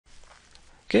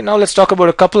Okay, now let's talk about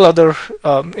a couple other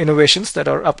innovations that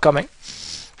are upcoming.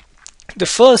 The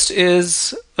first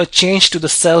is a change to the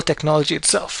cell technology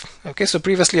itself. Okay, so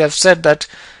previously I've said that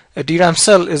a DRAM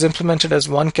cell is implemented as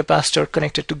one capacitor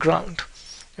connected to ground.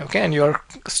 Okay, and you're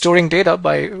storing data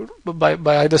by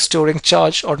either storing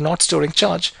charge or not storing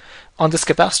charge on this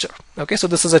capacitor. Okay, so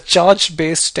this is a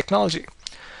charge-based technology.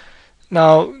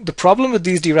 Now, the problem with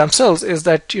these DRAM cells is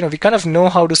that we kind of know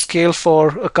how to scale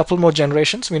for a couple more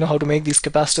generations. We know how to make these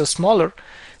capacitors smaller,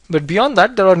 but beyond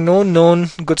that, there are no known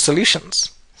good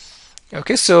solutions.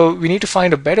 Okay, so we need to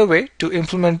find a better way to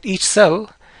implement each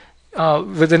cell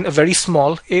within a very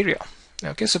small area.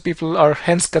 Okay, so people are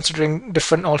hence considering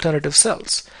different alternative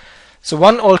cells. So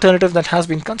one alternative that has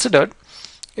been considered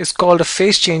is called a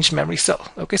phase change memory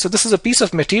cell. Okay, so this is a piece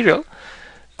of material.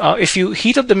 If you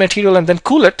heat up the material and then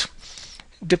cool it,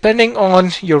 depending on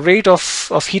your rate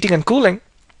of heating and cooling,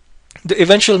 the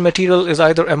eventual material is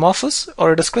either amorphous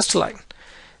or it is crystalline.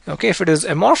 Okay, if it is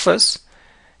amorphous,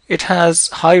 it has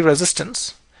high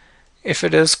resistance. If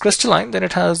it is crystalline, then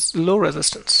it has low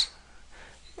resistance.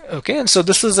 Okay, and so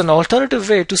this is an alternative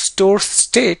way to store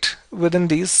state within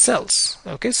these cells.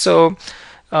 Okay, so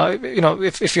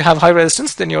if you have high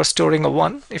resistance, then you're storing a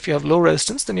 1. If you have low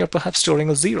resistance, then you're perhaps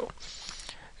storing a 0.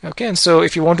 Okay, and so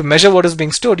if you want to measure what is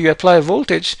being stored, you apply a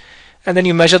voltage, and then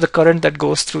you measure the current that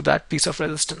goes through that piece of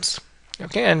resistance.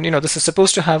 Okay, and this is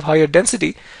supposed to have higher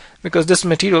density because this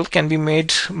material can be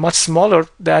made much smaller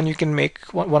than you can make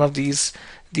one of these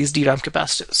DRAM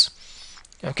capacitors.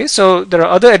 Okay, so there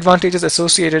are other advantages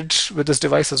associated with this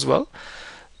device as well.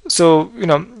 So,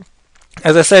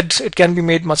 as I said, it can be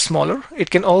made much smaller. It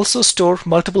can also store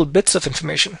multiple bits of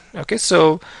information. Okay,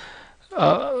 so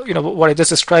what I just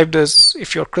described is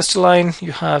if you're crystalline,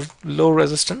 you have low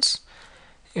resistance.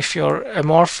 If you're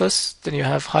amorphous, then you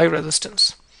have high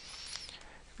resistance.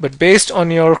 But based on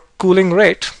your cooling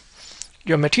rate,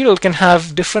 your material can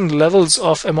have different levels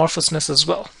of amorphousness as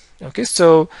well. Okay,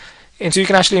 so you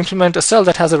can actually implement a cell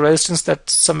that has a resistance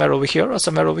that's somewhere over here or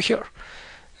somewhere over here.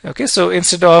 Okay, so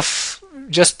instead of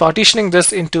just partitioning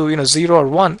this into 0 or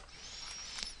 1,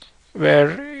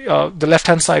 where the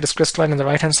left-hand side is crystalline and the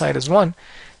right-hand side is 1,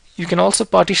 you can also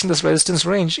partition this resistance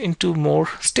range into more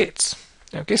states.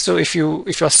 Okay, so if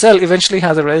your cell eventually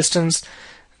has a resistance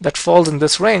that falls in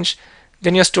this range,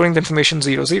 then you're storing the information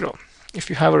 0, 0. If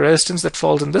you have a resistance that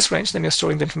falls in this range, then you're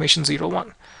storing the information 0,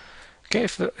 1. Okay,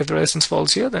 if the resistance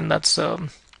falls here, then that's 1,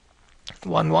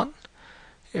 1.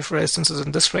 If resistance is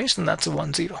in this range, then that's a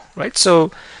 1, 0, right?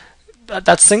 So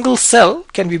that single cell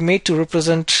can be made to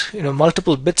represent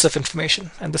multiple bits of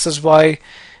information, and this is why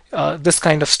this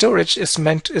kind of storage is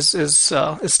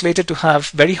slated to have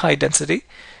very high density,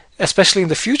 especially in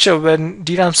the future when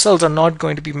DRAM cells are not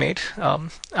going to be made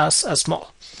as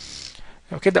small.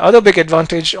 Okay, the other big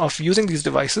advantage of using these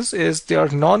devices is they are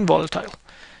non-volatile.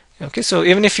 Okay, so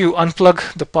even if you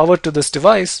unplug the power to this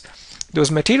device,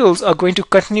 those materials are going to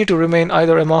continue to remain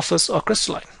either amorphous or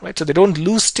crystalline, right? So they don't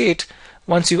lose state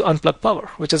once you unplug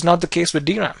power, which is not the case with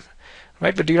DRAM,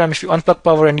 right? With DRAM, if you unplug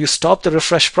power and you stop the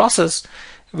refresh process,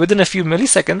 within a few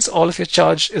milliseconds, all of your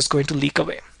charge is going to leak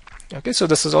away. Okay, so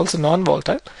this is also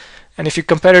non-volatile, and if you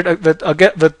compare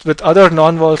it with other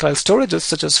non-volatile storages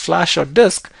such as flash or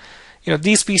disk,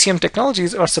 these PCM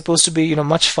technologies are supposed to be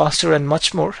much faster and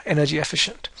much more energy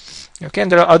efficient. Okay,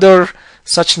 and there are other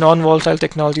such non-volatile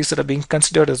technologies that are being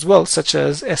considered as well, such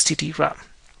as STT-RAM.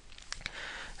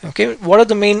 Okay, what are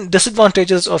the main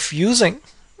disadvantages of using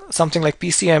something like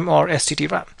PCM or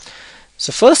STT-RAM?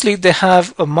 So firstly, they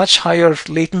have a much higher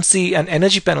latency and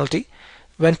energy penalty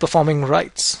when performing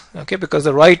writes. Okay, because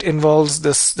the write involves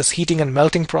this heating and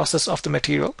melting process of the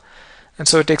material, and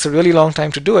so it takes a really long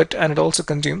time to do it, and it also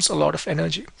consumes a lot of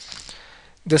energy.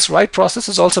 This write process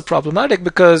is also problematic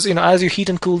because as you heat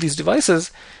and cool these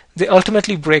devices, they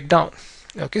ultimately break down.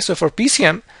 Okay, so for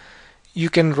PCM, you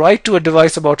can write to a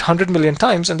device about 100 million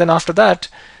times, and then after that,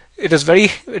 it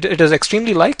is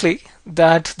extremely likely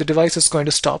that the device is going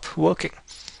to stop working.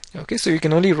 Okay, so you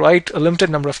can only write a limited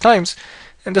number of times,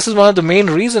 and this is one of the main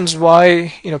reasons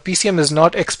why PCM is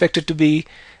not expected to be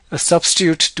a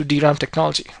substitute to DRAM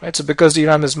technology, right? So because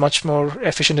DRAM is much more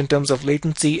efficient in terms of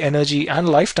latency, energy, and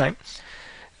lifetime,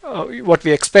 what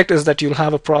we expect is that you'll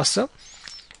have a processor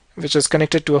which is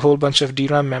connected to a whole bunch of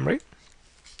DRAM memory,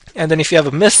 and then if you have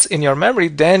a miss in your memory,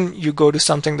 then you go to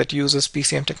something that uses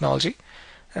PCM technology,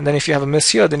 and then if you have a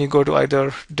miss here, then you go to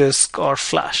either disk or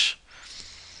flash.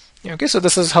 Okay, so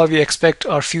this is how we expect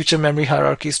our future memory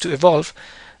hierarchies to evolve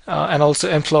and also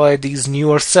employ these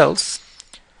newer cells.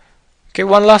 Okay,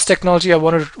 one last technology I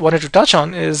wanted to touch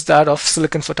on is that of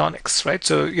silicon photonics, right?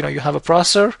 So you have a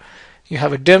processor, you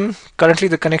have a DIMM. Currently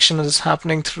the connection is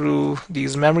happening through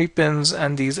these memory pins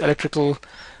and these electrical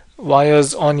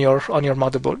wires on your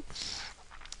motherboard.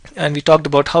 And we talked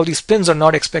about how these pins are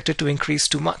not expected to increase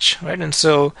too much, right? And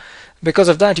so because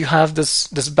of that, you have this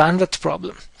bandwidth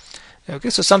problem. Okay,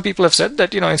 so some people have said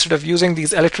that, instead of using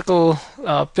these electrical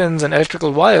pins and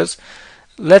electrical wires,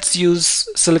 let's use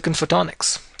silicon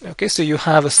photonics. Okay, so you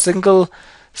have a single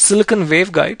silicon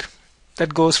waveguide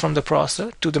that goes from the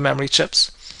processor to the memory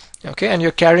chips. Okay, and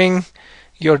you're carrying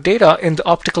your data in the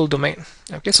optical domain.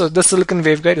 Okay, so this silicon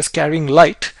waveguide is carrying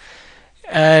light,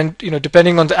 and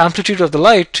depending on the amplitude of the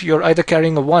light, you're either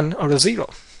carrying a 1 or a 0.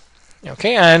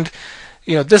 Okay, and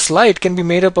this light can be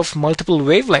made up of multiple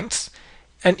wavelengths,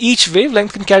 and each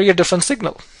wavelength can carry a different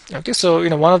signal. Okay, so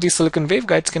one of these silicon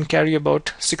waveguides can carry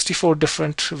about 64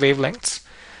 different wavelengths.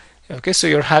 Okay, so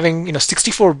you're having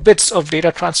 64 bits of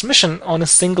data transmission on a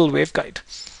single waveguide.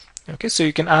 Okay, so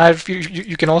you can add,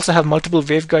 you can also have multiple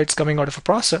waveguides coming out of a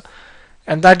processor,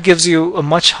 and that gives you a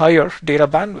much higher data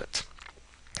bandwidth.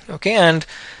 Okay, and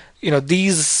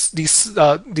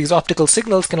these optical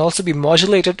signals can also be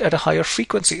modulated at a higher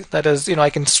frequency. That is, I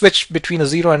can switch between a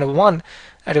 0 and a 1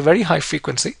 at a very high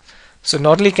frequency. So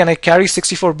not only can I carry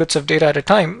 64 bits of data at a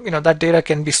time, that data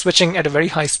can be switching at a very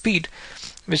high speed,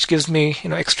 which gives me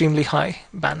extremely high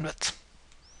bandwidth.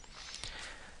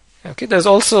 Okay, there's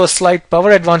also a slight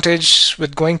power advantage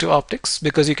with going to optics,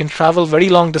 because you can travel very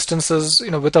long distances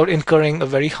without incurring a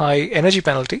very high energy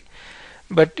penalty.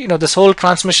 But this whole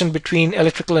transmission between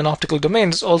electrical and optical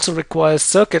domains also requires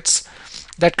circuits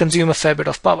that consume a fair bit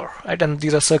of power, right? And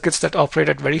these are circuits that operate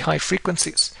at very high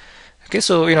frequencies. Okay,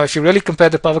 so if you really compare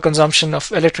the power consumption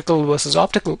of electrical versus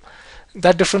optical,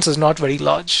 that difference is not very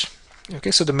large.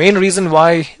 Okay, so the main reason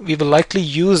why we will likely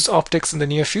use optics in the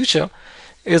near future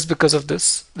is because of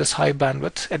this high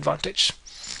bandwidth advantage.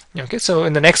 Okay, so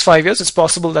in the next 5 years, it's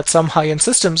possible that some high-end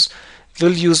systems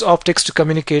will use optics to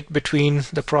communicate between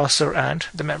the processor and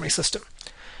the memory system.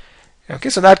 Okay,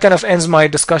 so that kind of ends my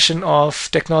discussion of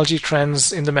technology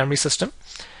trends in the memory system.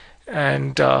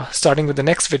 And starting with the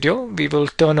next video, we will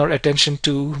turn our attention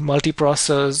to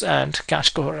multiprocessors and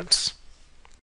cache coherence.